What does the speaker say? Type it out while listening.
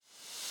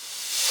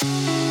Hello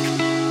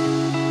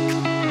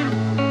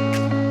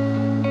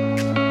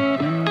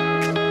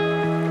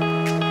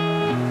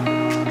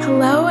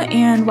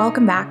and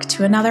welcome back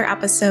to another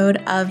episode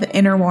of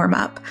Inner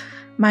Warm-Up.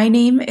 My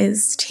name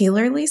is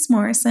Taylor Lise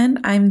Morrison.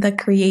 I'm the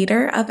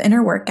creator of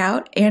Inner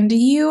Workout, and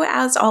you,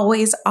 as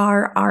always,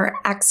 are our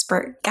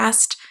expert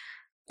guest.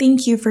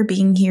 Thank you for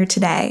being here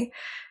today.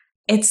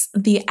 It's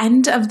the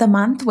end of the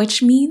month,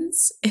 which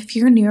means, if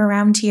you're new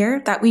around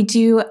here, that we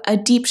do a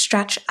deep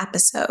stretch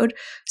episode.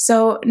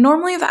 So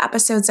normally the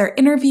episodes are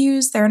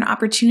interviews. They're an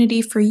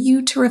opportunity for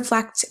you to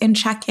reflect and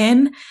check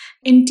in.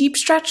 And deep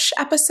stretch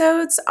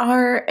episodes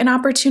are an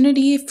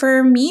opportunity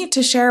for me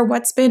to share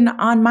what's been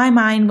on my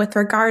mind with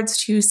regards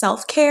to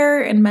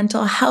self-care and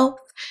mental health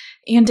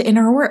and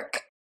inner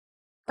work.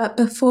 But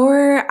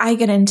before I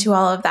get into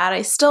all of that,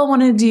 I still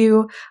want to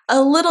do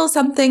a little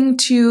something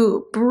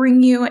to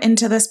bring you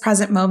into this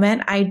present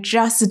moment. I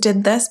just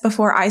did this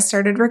before I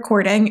started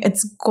recording.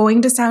 It's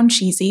going to sound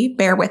cheesy,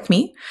 bear with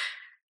me.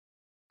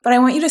 But I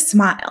want you to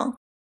smile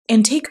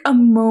and take a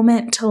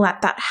moment to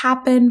let that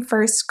happen.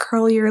 First,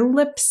 curl your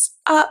lips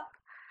up,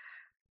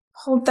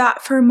 hold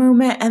that for a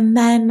moment, and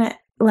then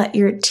let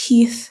your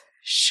teeth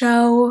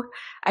show.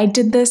 I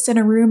did this in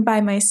a room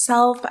by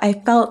myself. I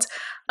felt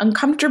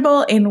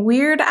uncomfortable and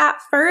weird at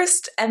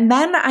first, and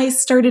then I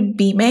started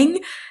beaming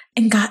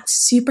and got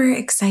super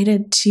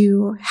excited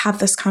to have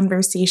this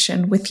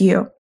conversation with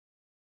you.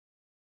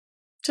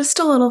 Just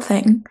a little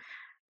thing,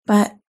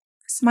 but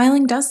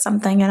smiling does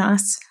something in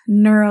us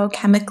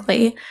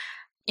neurochemically,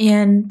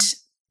 and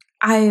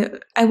I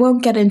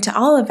won't get into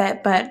all of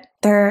it, but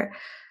there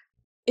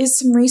is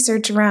some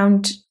research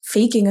around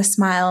faking a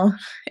smile,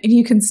 and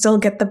you can still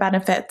get the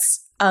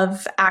benefits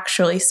of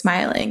actually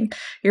smiling.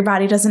 Your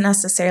body doesn't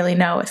necessarily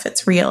know if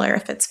it's real or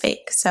if it's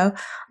fake. So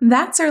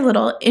that's our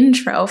little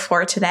intro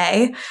for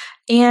today.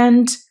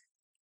 And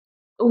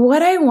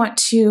what I want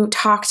to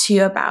talk to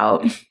you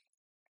about,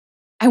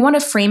 I want to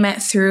frame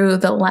it through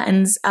the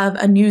lens of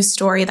a news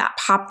story that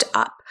popped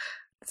up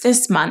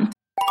this month.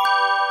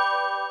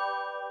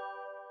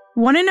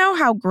 Want to know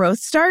how growth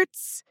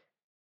starts?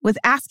 With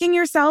asking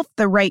yourself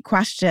the right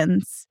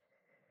questions.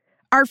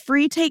 Our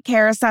free Take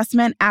Care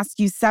assessment asks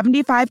you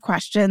 75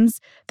 questions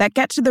that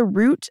get to the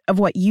root of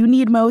what you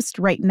need most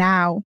right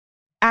now.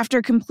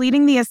 After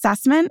completing the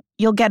assessment,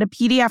 you'll get a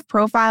PDF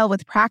profile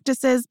with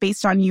practices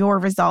based on your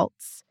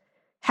results.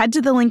 Head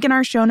to the link in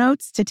our show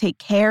notes to take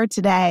care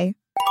today.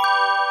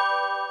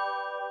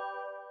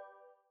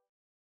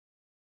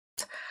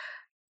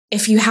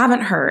 If you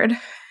haven't heard,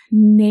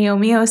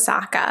 Naomi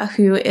Osaka,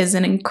 who is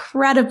an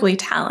incredibly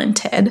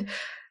talented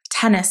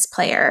tennis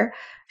player,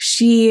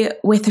 she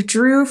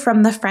withdrew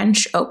from the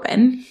French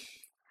Open,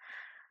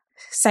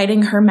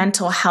 citing her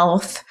mental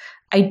health.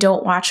 I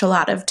don't watch a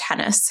lot of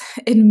tennis,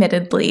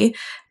 admittedly,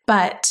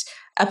 but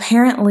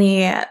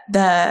apparently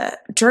the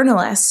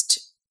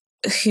journalists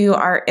who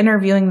are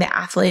interviewing the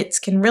athletes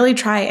can really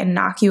try and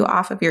knock you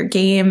off of your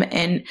game.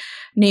 And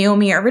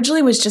Naomi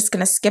originally was just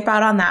going to skip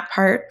out on that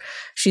part.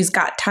 She's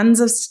got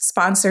tons of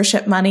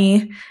sponsorship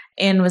money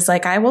and was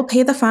like, I will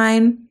pay the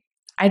fine.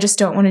 I just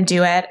don't want to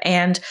do it.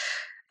 And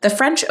the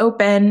French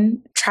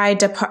Open tried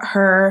to put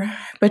her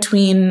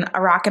between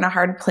a rock and a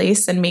hard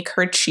place and make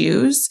her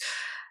choose.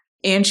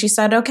 And she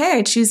said, okay,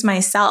 I choose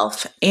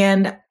myself,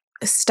 and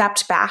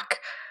stepped back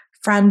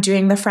from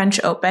doing the French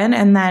Open.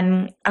 And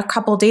then a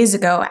couple days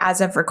ago,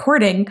 as of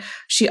recording,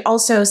 she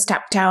also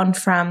stepped down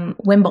from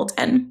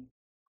Wimbledon.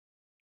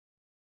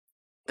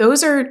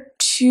 Those are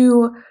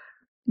two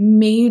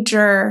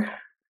major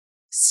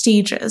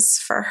stages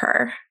for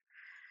her.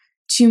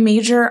 Two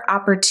major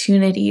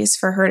opportunities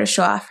for her to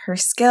show off her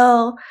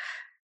skill,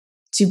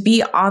 to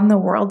be on the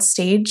world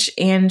stage.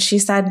 And she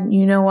said,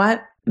 you know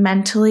what?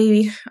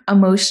 Mentally,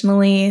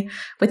 emotionally,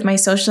 with my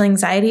social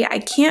anxiety, I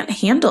can't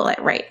handle it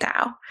right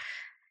now.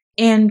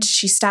 And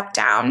she stepped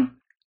down.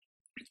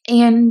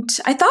 And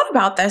I thought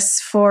about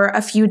this for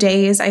a few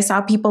days. I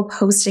saw people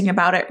posting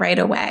about it right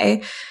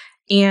away.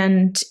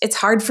 And it's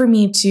hard for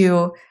me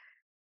to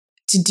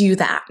do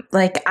that.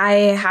 Like, I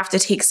have to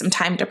take some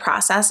time to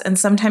process, and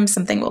sometimes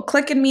something will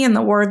click in me and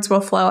the words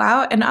will flow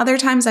out. And other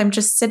times I'm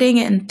just sitting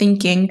and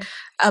thinking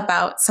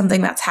about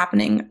something that's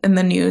happening in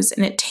the news,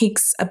 and it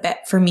takes a bit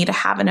for me to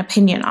have an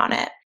opinion on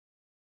it.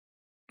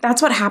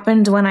 That's what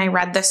happened when I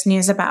read this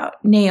news about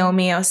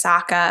Naomi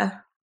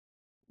Osaka.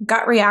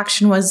 Gut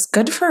reaction was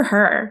good for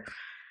her.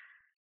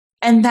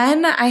 And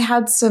then I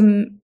had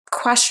some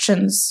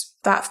questions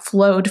that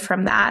flowed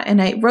from that.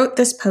 And I wrote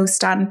this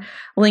post on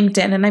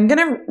LinkedIn, and I'm going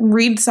to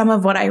read some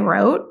of what I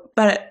wrote,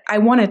 but I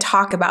want to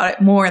talk about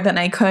it more than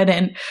I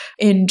could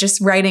in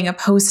just writing a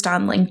post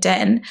on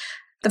LinkedIn.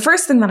 The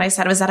first thing that I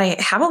said was that I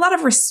have a lot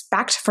of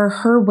respect for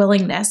her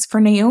willingness,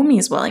 for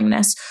Naomi's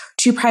willingness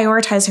to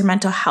prioritize her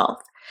mental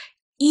health,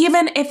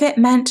 even if it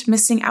meant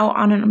missing out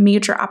on a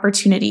major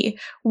opportunity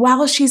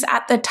while she's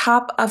at the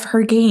top of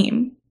her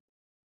game.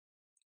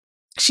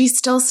 She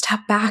still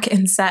stepped back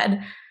and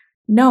said,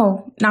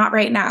 no, not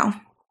right now.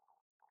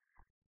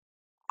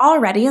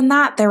 Already in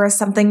that, there was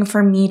something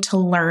for me to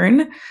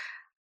learn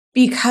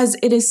because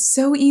it is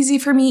so easy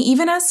for me,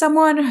 even as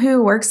someone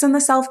who works in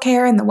the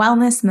self-care and the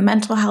wellness and the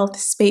mental health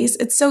space,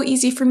 it's so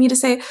easy for me to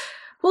say,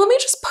 well, let me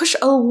just push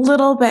a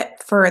little bit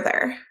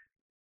further.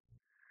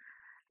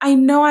 I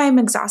know I'm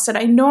exhausted.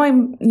 I know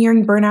I'm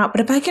nearing burnout,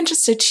 but if I can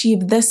just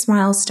achieve this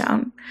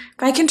milestone,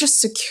 if I can just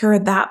secure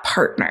that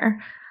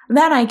partner,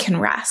 then I can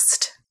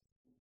rest.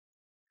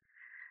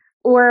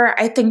 Or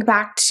I think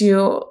back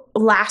to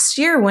last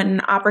year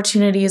when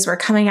opportunities were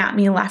coming at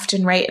me left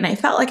and right, and I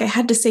felt like I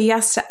had to say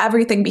yes to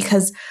everything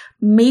because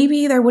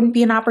maybe there wouldn't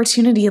be an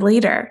opportunity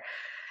later.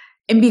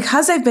 And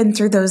because I've been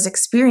through those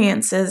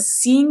experiences,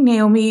 seeing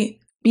Naomi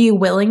be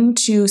willing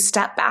to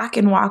step back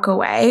and walk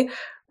away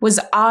was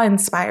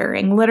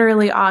awe-inspiring,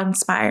 literally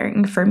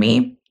awe-inspiring for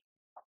me.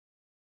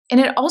 And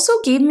it also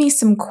gave me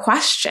some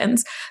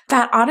questions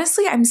that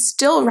honestly I'm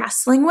still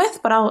wrestling with,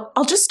 but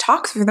I'll just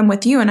talk through them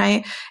with you, and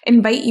I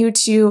invite you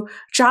to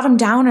jot them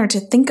down or to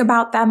think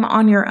about them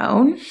on your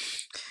own.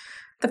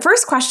 The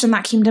first question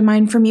that came to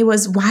mind for me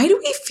was, why do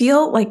we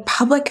feel like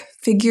public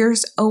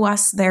figures owe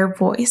us their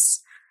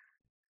voice?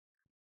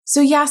 So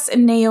yes,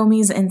 in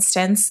Naomi's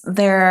instance,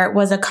 there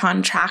was a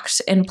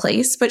contract in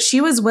place, but she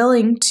was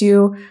willing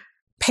to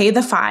pay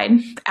the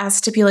fine as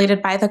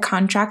stipulated by the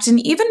contract. And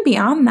even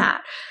beyond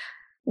that,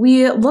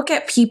 we look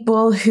at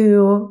people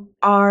who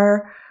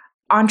are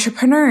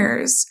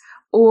entrepreneurs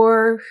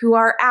or who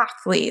are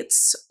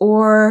athletes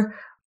or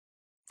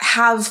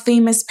have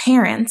famous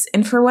parents.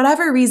 And for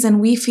whatever reason,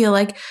 we feel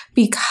like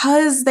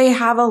because they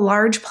have a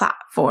large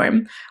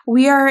platform,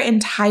 we are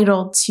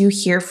entitled to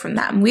hear from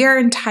them. We are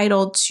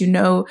entitled to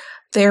know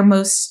their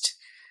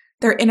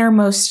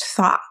innermost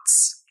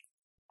thoughts.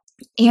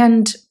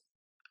 And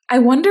I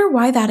wonder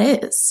why that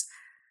is.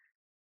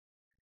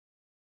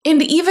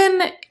 And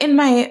even in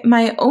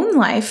my own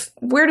life,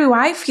 where do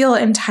I feel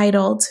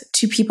entitled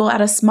to people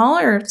at a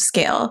smaller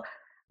scale?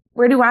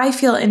 Where do I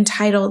feel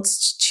entitled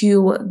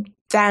to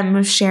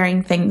them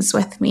sharing things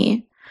with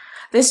me?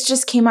 This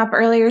just came up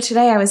earlier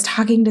today. I was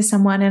talking to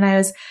someone and I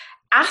was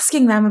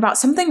asking them about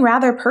something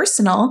rather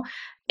personal,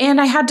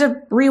 and I had to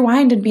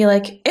rewind and be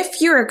like,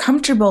 if you're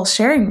comfortable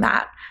sharing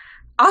that,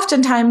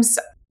 oftentimes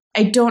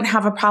I don't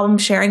have a problem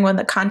sharing when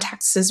the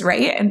context is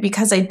right. And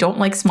because I don't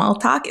like small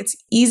talk, it's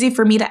easy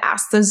for me to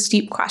ask those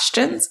deep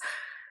questions.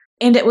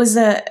 And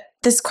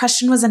this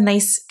question was a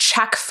nice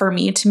check for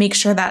me to make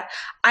sure that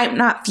I'm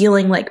not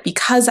feeling like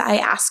because I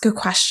ask a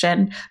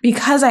question,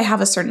 because I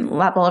have a certain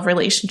level of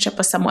relationship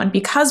with someone,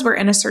 because we're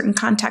in a certain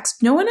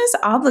context, no one is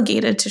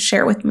obligated to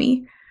share with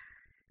me.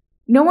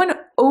 No one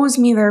owes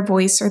me their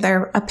voice or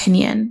their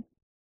opinion,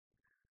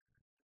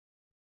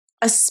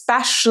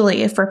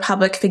 especially for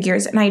public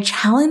figures. And I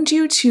challenge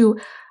you to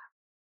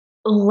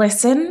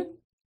listen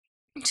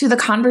to the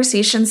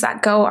conversations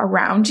that go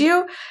around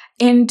you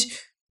and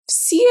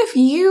see if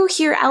you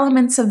hear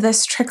elements of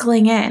this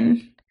trickling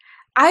in.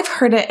 I've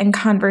heard it in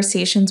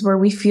conversations where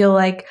we feel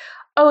like,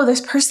 oh,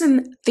 this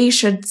person, they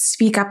should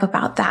speak up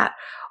about that.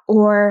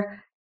 Or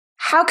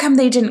how come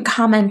they didn't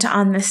comment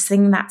on this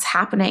thing that's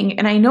happening?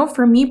 And I know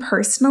for me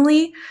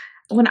personally,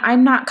 when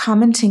I'm not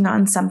commenting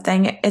on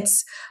something,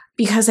 it's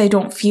because I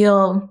don't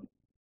feel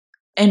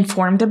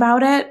informed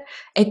about it.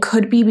 It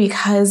could be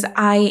because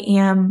I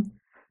am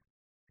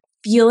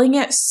feeling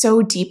it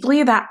so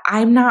deeply that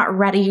I'm not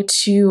ready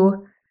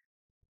to,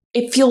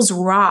 it feels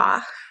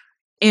raw.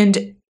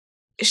 And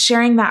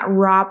sharing that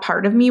raw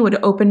part of me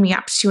would open me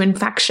up to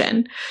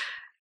infection.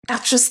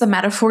 That's just the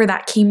metaphor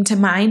that came to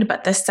mind,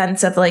 but the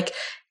sense of like,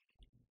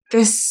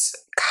 this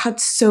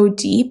cuts so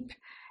deep.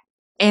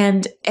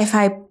 And if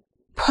I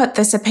put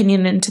this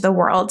opinion into the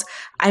world,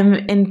 I'm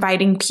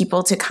inviting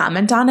people to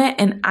comment on it,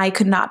 and I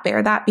could not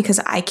bear that because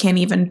I can't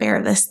even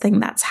bear this thing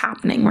that's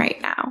happening right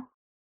now.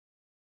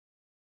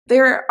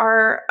 There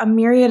are a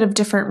myriad of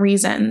different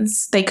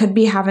reasons. They could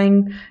be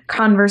having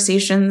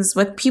conversations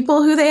with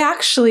people who they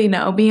actually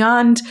know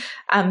beyond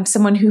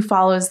someone who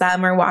follows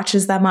them or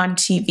watches them on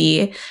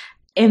TV.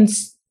 And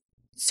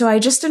so I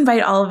just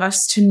invite all of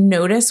us to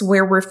notice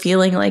where we're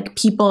feeling like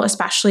people,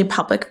 especially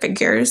public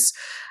figures,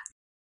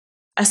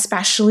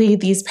 especially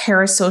these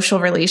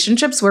parasocial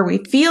relationships where we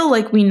feel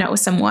like we know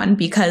someone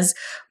because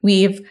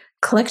we've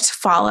clicked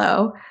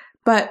follow,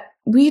 but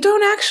we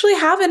don't actually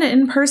have an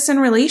in-person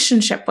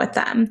relationship with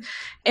them.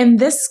 And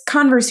this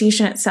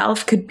conversation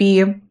itself could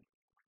be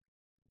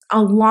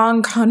a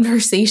long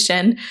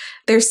conversation.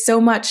 There's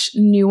so much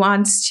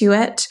nuance to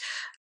it.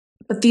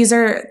 But these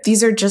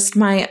are just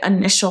my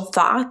initial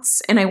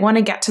thoughts, and I want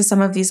to get to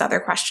some of these other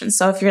questions.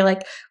 So if you're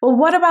like, well,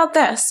 what about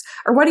this?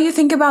 Or what do you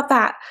think about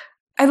that?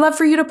 I'd love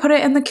for you to put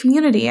it in the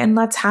community, and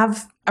let's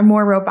have a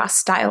more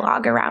robust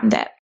dialogue around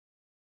it.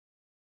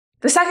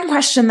 The second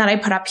question that I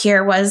put up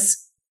here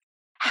was,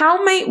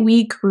 how might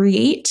we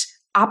create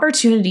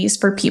opportunities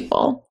for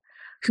people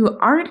who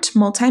aren't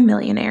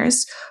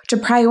multimillionaires to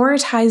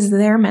prioritize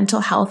their mental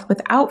health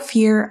without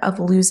fear of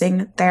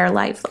losing their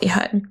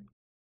livelihood?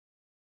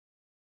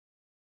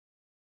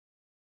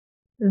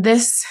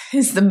 This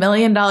is the $1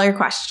 million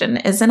question,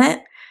 isn't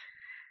it?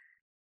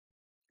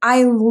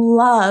 I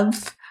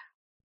love,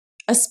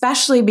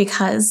 especially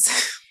because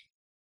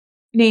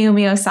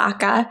Naomi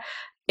Osaka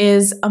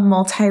is a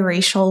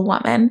multiracial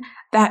woman,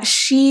 that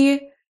she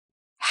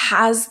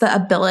has the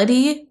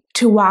ability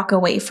to walk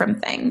away from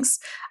things.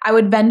 I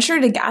would venture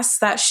to guess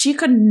that she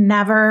could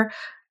never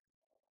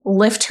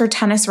lift her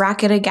tennis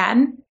racket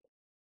again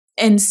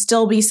and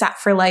still be set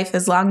for life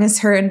as long as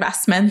her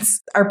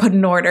investments are put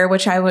in order,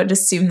 which I would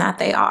assume that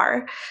they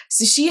are.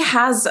 So she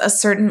has a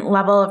certain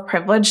level of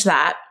privilege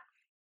that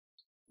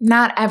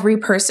not every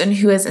person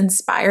who is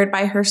inspired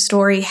by her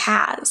story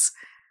has.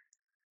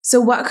 So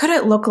what could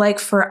it look like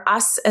for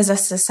us as a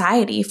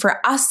society,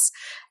 for us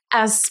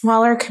as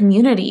smaller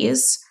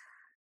communities,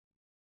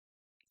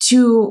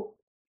 to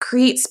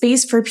create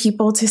space for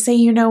people to say,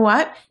 you know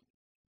what?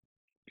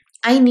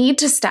 I need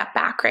to step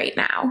back right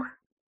now.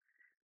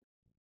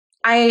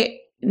 I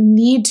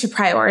need to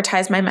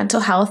prioritize my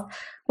mental health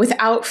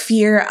without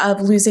fear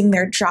of losing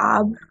their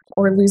job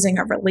or losing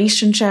a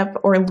relationship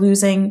or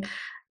losing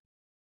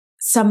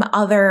some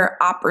other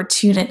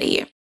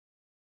opportunity.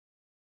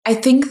 I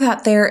think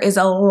that there is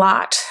a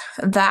lot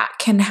that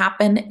can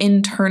happen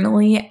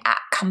internally at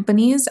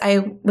companies.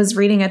 I was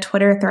reading a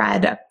Twitter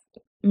thread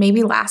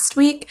maybe last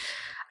week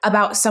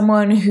about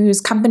someone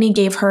whose company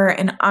gave her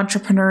an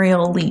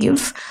entrepreneurial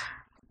leave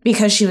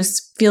because she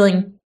was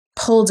feeling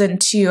pulled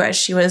into as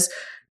she was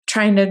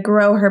trying to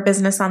grow her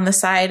business on the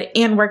side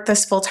and work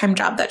this full-time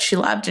job that she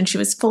loved, and she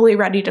was fully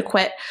ready to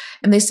quit.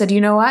 And they said, you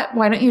know what?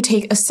 Why don't you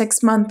take a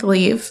 6-month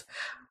leave,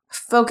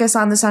 focus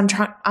on this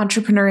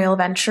entrepreneurial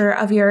venture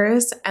of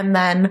yours, and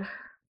then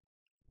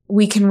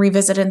we can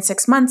revisit in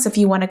 6 months if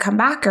you want to come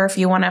back or if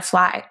you want to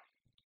fly.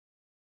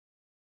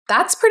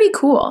 That's pretty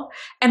cool.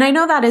 And I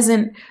know that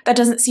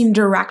doesn't seem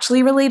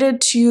directly related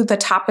to the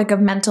topic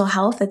of mental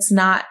health. It's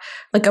not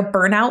like a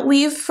burnout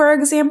leave, for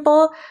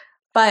example,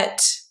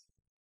 but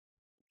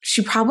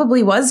she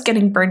probably was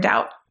getting burned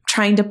out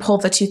trying to pull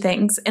the two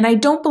things. And I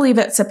don't believe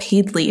it's a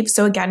paid leave.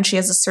 So again, she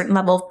has a certain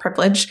level of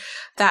privilege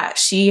that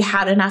she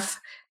had enough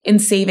in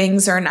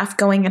savings or enough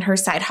going in her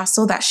side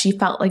hustle that she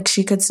felt like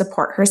she could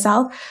support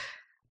herself.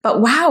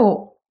 But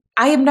wow,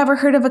 I have never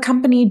heard of a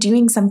company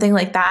doing something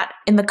like that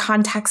in the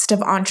context of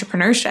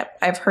entrepreneurship.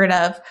 I've heard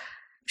of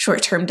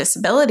short-term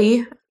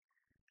disability.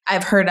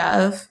 I've heard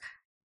of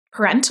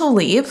parental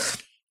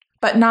leave,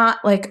 but not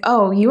like,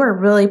 oh, you are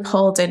really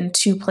pulled in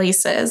two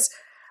places.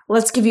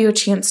 Let's give you a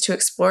chance to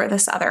explore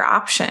this other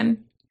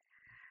option.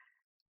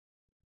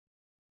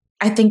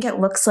 I think it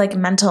looks like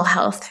mental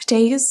health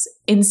days,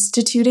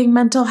 instituting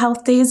mental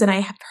health days. And I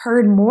have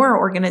heard more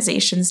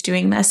organizations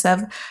doing this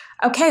of,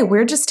 okay,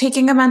 we're just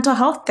taking a mental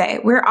health day.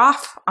 We're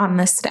off on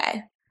this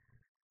day.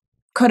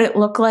 Could it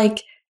look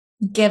like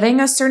giving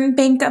a certain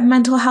bank of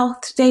mental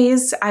health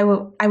days? I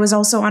was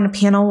also on a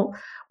panel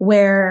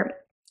where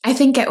I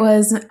think it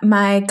was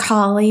my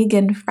colleague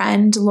and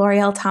friend,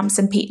 L'Oreal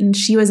Thompson Payton.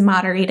 She was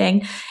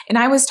moderating, and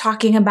I was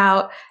talking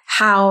about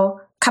how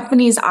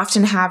companies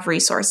often have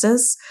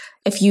resources.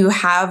 If you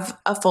have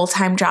a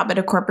full-time job at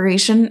a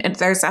corporation,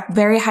 there's a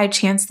very high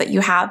chance that you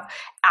have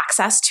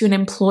access to an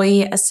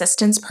employee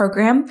assistance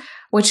program,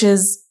 which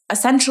is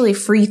essentially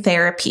free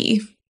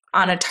therapy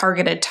on a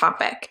targeted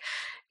topic.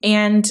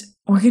 And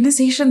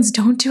organizations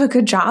don't do a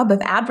good job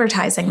of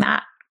advertising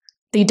that.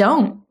 They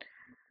don't.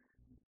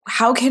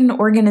 How can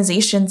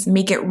organizations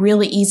make it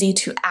really easy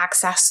to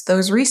access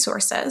those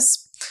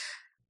resources?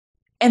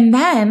 And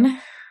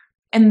then,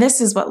 and this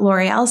is what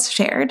L'Oreal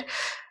shared,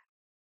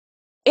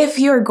 if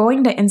you're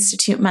going to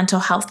institute mental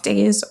health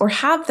days or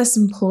have this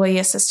employee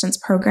assistance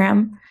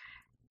program,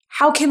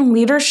 how can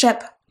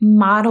leadership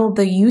model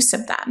the use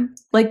of them?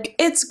 Like,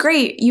 it's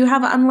great. You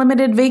have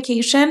unlimited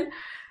vacation,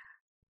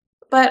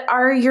 but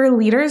are your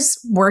leaders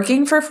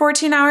working for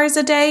 14 hours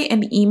a day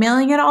and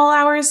emailing at all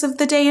hours of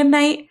the day and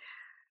night?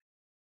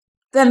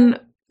 Then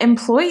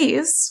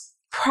employees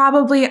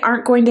probably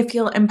aren't going to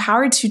feel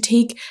empowered to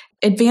take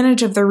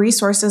advantage of the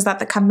resources that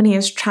the company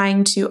is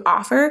trying to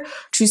offer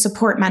to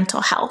support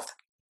mental health.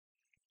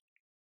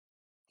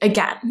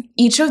 Again,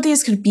 each of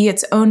these could be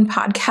its own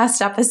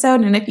podcast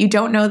episode. And if you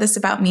don't know this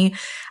about me,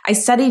 I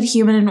studied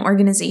human and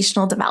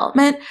organizational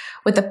development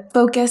with a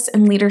focus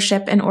in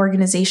leadership and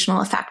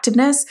organizational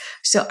effectiveness.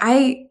 So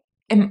I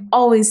am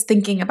always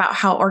thinking about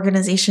how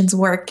organizations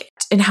work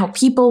and how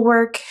people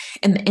work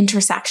and the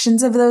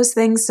intersections of those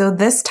things. So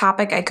this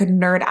topic I could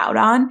nerd out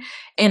on,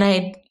 and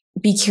I'd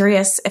be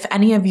curious if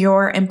any of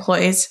your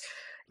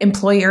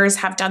employers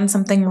have done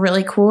something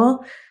really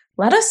cool.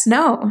 Let us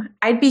know.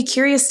 I'd be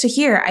curious to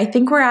hear. I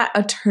think we're at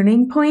a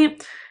turning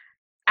point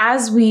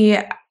as we,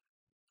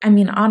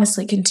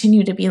 honestly,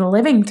 continue to be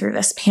living through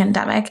this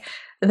pandemic,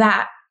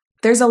 that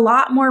there's a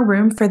lot more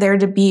room for there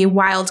to be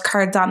wild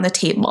cards on the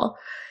table.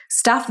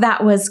 Stuff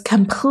that was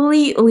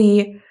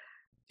completely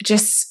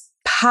just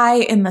pie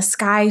in the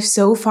sky,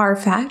 so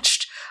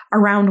far-fetched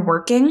around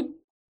working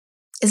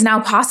is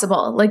now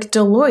possible. Like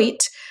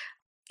Deloitte,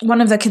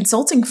 one of the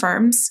consulting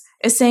firms,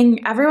 is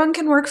saying everyone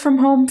can work from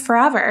home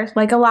forever.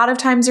 Like, a lot of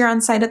times you're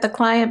on site at the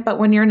client, but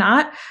when you're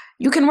not,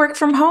 you can work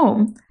from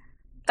home.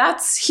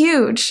 That's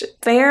huge.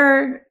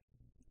 I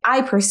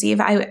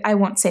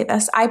won't say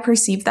this, I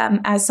perceive them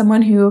as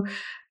someone who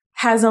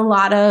has a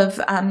lot of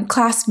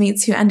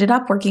classmates who ended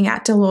up working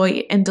at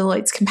Deloitte and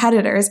Deloitte's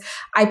competitors,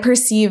 I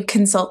perceive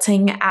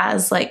consulting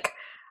as like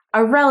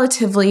a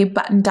relatively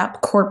buttoned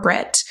up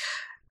corporate,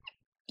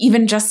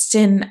 even just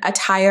in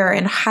attire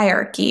and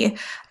hierarchy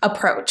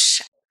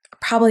approach,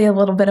 probably a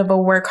little bit of a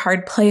work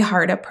hard, play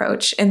hard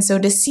approach. And so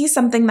to see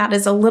something that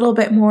is a little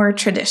bit more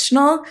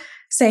traditional,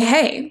 say,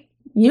 hey,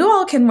 you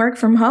all can work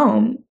from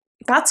home.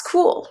 That's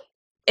cool.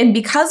 And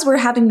because we're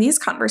having these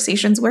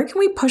conversations, where can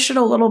we push it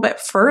a little bit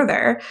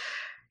further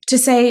to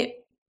say,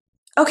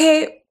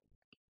 okay,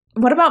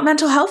 what about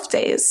mental health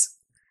days?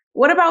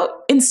 What about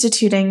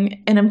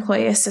instituting an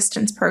employee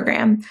assistance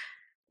program?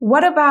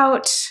 What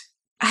about,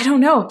 I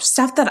don't know,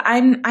 stuff that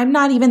I'm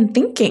not even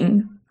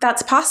thinking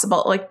that's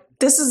possible? Like,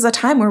 this is a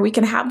time where we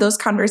can have those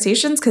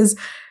conversations because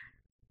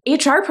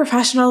HR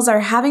professionals are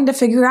having to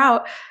figure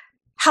out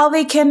how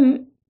they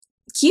can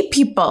keep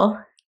people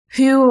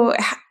who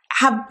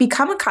have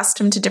become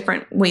accustomed to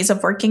different ways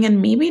of working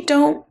and maybe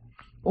don't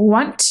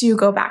want to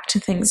go back to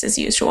things as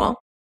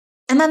usual.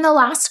 And then the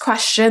last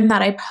question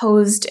that I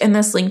posed in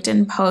this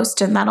LinkedIn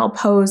post and that I'll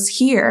pose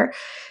here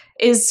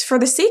is, for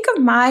the sake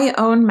of my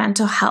own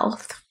mental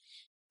health,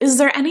 is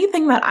there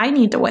anything that I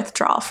need to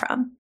withdraw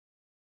from?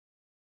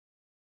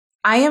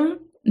 I am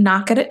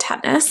not good at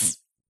tennis.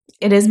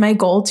 It is my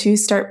goal to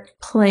start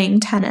playing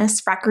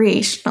tennis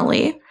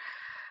recreationally,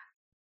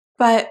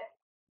 but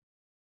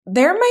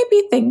there might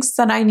be things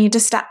that I need to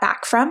step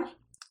back from,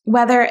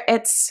 whether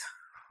it's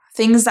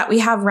things that we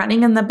have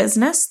running in the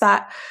business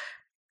that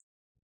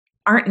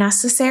aren't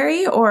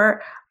necessary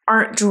or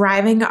aren't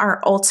driving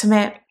our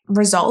ultimate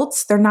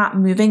results. They're not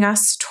moving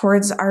us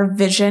towards our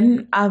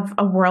vision of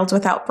a world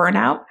without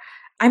burnout.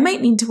 I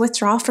might need to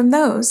withdraw from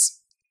those.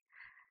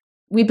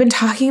 We've been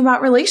talking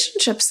about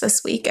relationships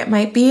this week. It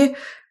might be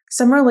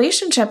some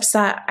relationships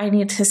that I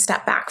need to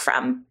step back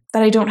from,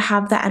 that I don't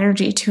have the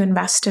energy to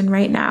invest in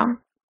right now.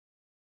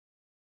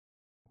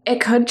 It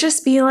could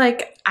just be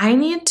like, I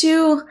need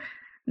to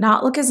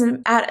not look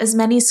at as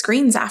many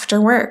screens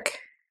after work.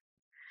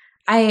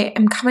 I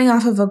am coming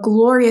off of a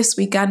glorious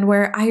weekend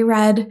where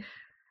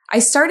I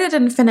started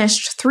and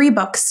finished 3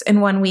 books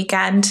in one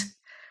weekend,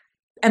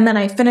 and then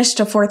I finished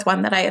a 4th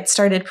one that I had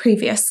started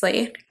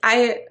previously.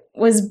 I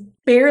was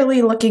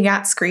barely looking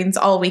at screens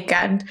all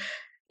weekend,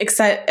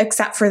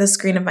 except for the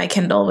screen of my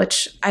Kindle,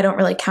 which I don't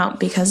really count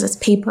because it's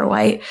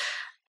paperwhite.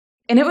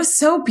 And it was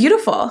so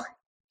beautiful.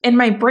 And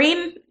my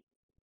brain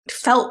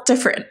felt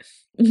different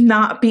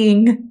not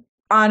being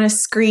on a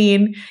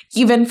screen,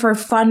 even for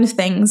fun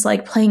things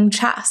like playing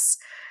chess.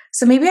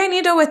 So maybe I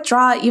need to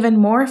withdraw even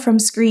more from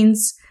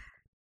screens,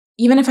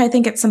 even if I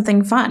think it's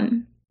something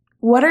fun.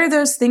 What are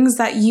those things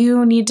that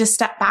you need to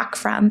step back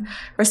from?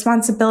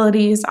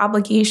 Responsibilities,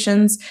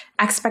 obligations,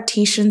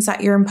 expectations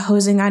that you're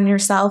imposing on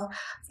yourself,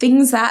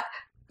 things that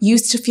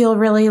used to feel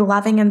really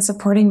loving and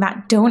supporting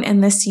that don't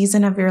in this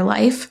season of your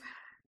life?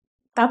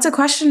 That's a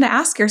question to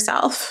ask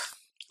yourself,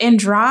 and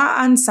draw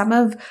on some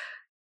of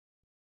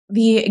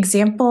the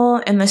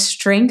example and the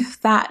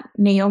strength that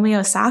Naomi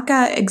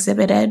Osaka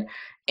exhibited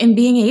in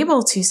being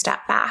able to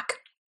step back.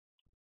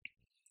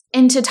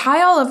 And to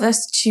tie all of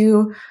this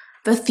to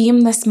the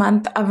theme this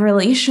month of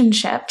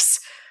relationships,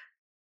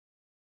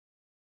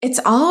 it's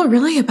all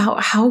really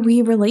about how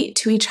we relate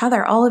to each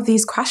other. All of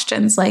these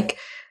questions, like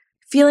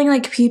feeling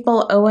like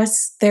people owe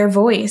us their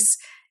voice,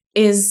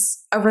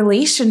 is a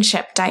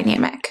relationship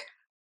dynamic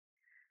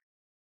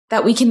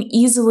that we can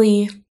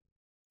easily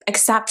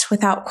accept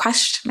without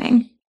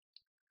questioning.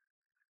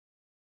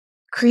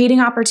 Creating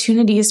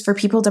opportunities for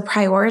people to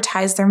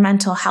prioritize their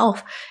mental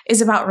health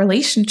is about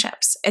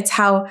relationships. It's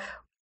how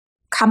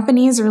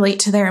companies relate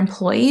to their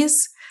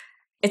employees.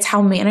 It's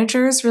how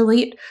managers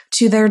relate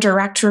to their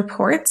direct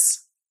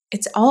reports.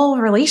 It's all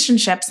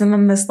relationships. And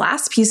then this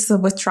last piece, the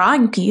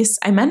withdrawing piece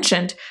I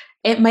mentioned,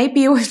 it might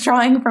be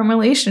withdrawing from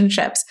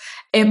relationships.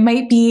 It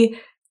might be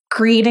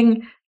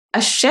creating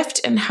a shift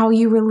in how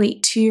you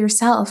relate to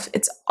yourself.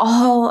 It's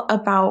all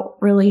about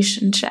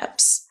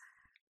relationships.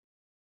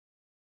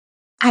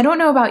 I don't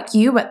know about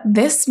you, but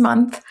this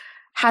month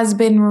has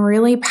been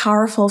really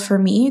powerful for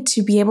me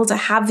to be able to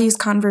have these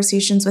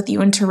conversations with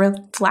you and to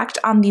reflect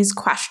on these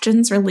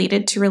questions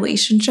related to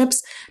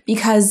relationships,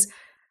 because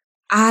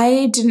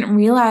I didn't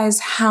realize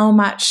how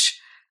much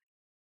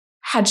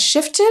had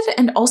shifted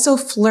and also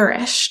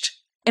flourished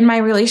in my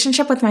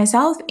relationship with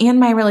myself and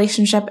my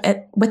relationship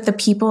with the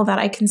people that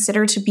I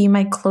consider to be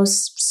my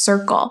close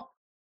circle.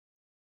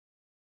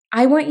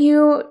 I want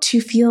you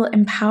to feel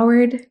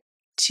empowered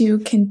to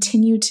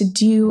continue to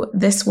do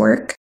this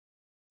work.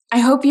 I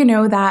hope you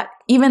know that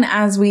even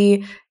as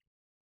we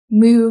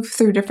move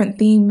through different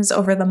themes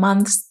over the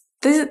months,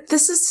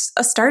 this is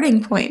a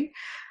starting point.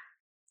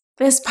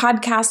 This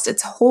podcast,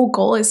 its whole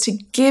goal is to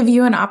give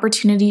you an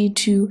opportunity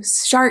to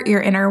start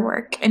your inner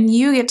work, and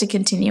you get to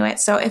continue it.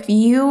 So if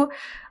you,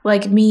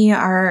 like me,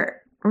 are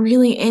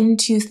really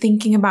into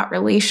thinking about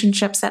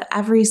relationships at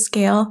every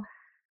scale,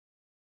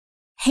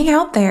 hang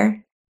out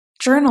there,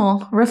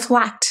 journal,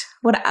 reflect,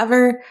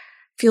 whatever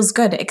feels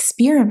good.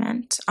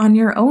 Experiment on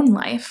your own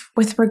life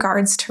with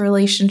regards to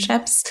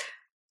relationships.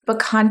 But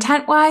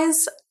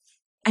content-wise,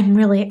 I'm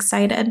really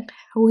excited.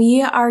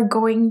 We are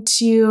going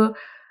to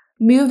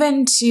move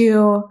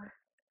into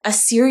a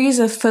series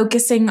of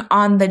focusing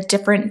on the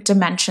different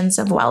dimensions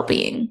of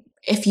well-being.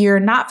 If you're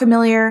not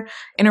familiar,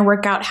 Inner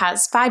Workout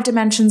has 5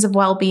 dimensions of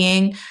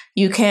well-being.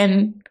 You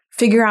can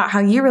figure out how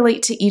you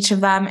relate to each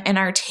of them in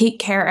our Take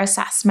Care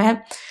assessment.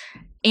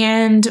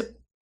 And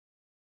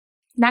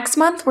next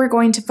month, we're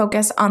going to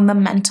focus on the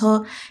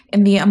mental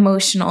and the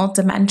emotional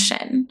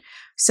dimension.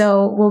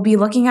 So we'll be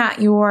looking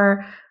at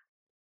your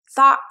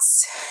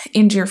thoughts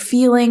and your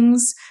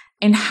feelings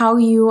and how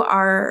you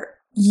are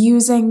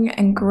using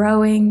and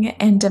growing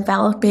and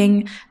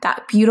developing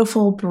that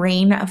beautiful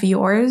brain of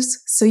yours.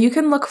 So you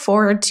can look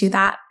forward to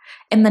that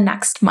in the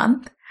next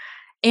month.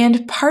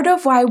 And part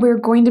of why we're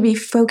going to be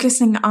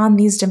focusing on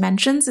these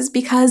dimensions is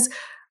because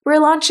we're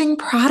launching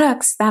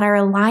products that are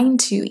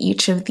aligned to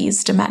each of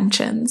these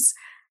dimensions,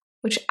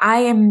 which I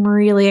am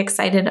really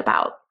excited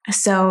about.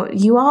 So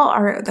you all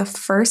are the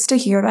first to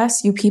hear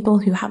this, you people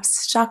who have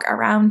stuck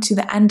around to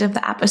the end of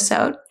the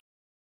episode.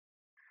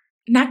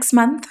 Next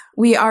month,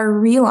 we are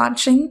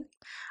relaunching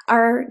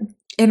our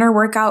Inner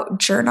Workout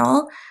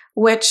journal,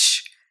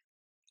 which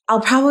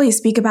I'll probably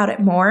speak about it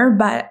more,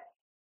 but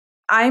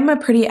I'm a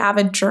pretty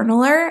avid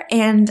journaler,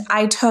 and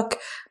I took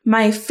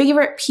my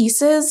favorite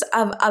pieces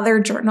of other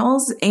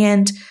journals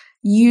and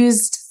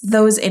used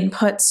those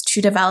inputs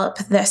to develop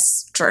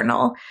this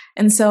journal.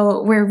 And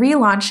so we're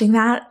relaunching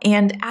that.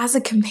 And as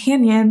a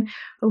companion,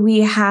 we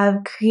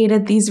have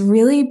created these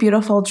really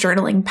beautiful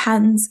journaling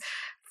pens.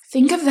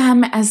 Think of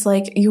them as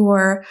like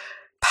your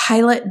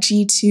Pilot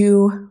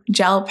G2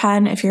 gel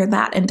pen, if you're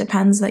that into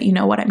pens that you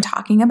know what I'm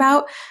talking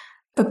about,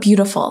 but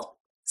beautiful.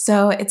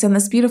 So it's in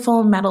this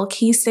beautiful metal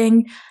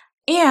casing,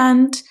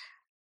 and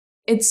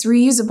it's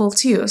reusable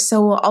too.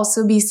 So we'll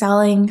also be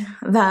selling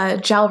the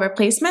gel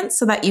replacements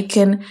so that you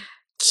can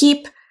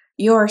keep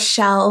your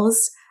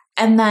shells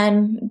and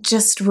then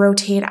just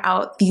rotate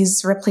out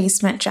these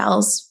replacement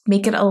gels,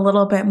 make it a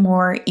little bit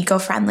more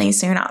eco-friendly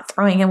so you're not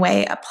throwing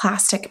away a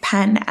plastic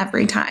pen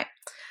every time.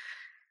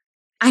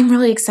 I'm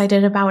really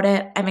excited about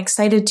it. I'm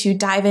excited to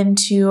dive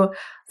into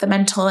the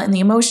mental and the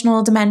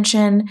emotional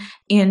dimension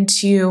and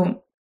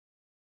to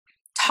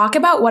talk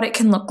about what it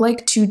can look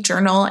like to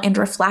journal and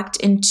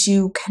reflect and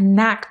to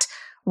connect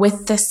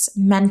with this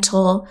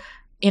mental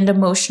and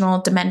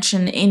emotional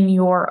dimension in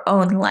your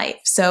own life.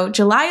 So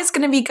July is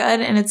going to be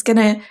good, and it's going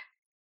to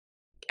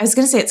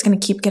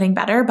keep getting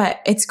better,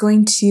 but it's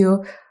going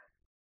to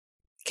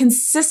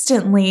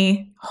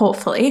consistently,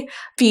 hopefully,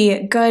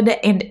 be good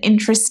and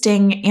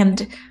interesting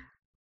and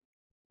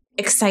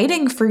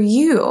exciting for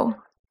you.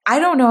 I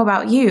don't know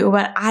about you,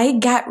 but I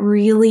get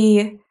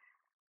really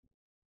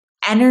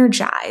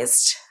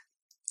energized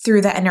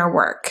through the inner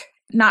work.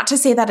 Not to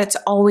say that it's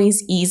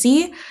always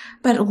easy,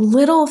 but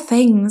little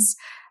things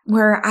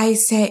where I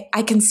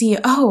can see,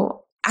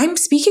 oh, I'm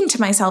speaking to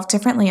myself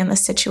differently in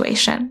this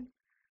situation.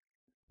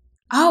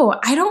 Oh,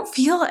 I don't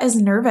feel as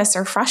nervous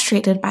or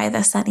frustrated by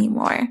this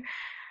anymore.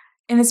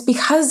 And it's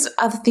because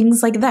of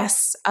things like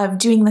this, of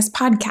doing this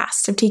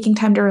podcast, of taking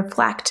time to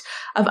reflect,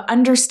 of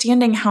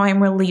understanding how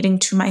I'm relating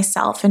to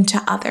myself and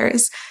to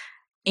others.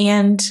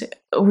 And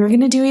we're going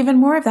to do even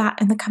more of that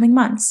in the coming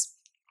months.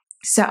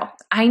 So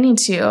I need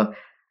to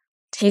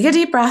take a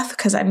deep breath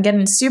because I'm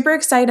getting super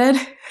excited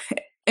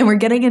and we're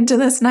getting into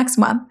this next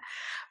month.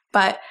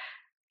 But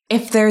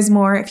if there's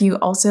more, if you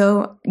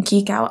also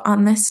geek out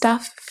on this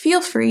stuff,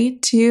 feel free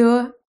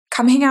to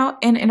come hang out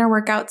in Inner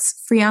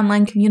Workout's free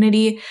online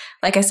community.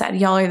 Like I said,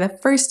 y'all are the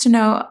first to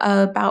know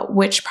about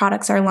which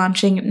products are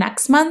launching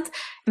next month.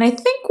 And I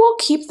think we'll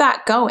keep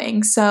that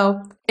going.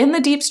 So in the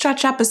deep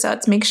stretch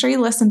episodes, make sure you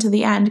listen to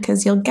the end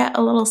because you'll get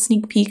a little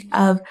sneak peek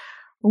of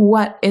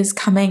what is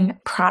coming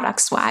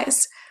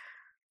products-wise.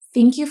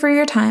 Thank you for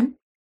your time.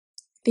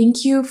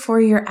 Thank you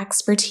for your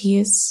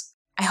expertise.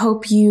 I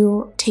hope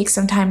you take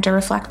some time to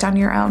reflect on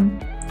your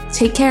own.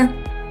 Take care.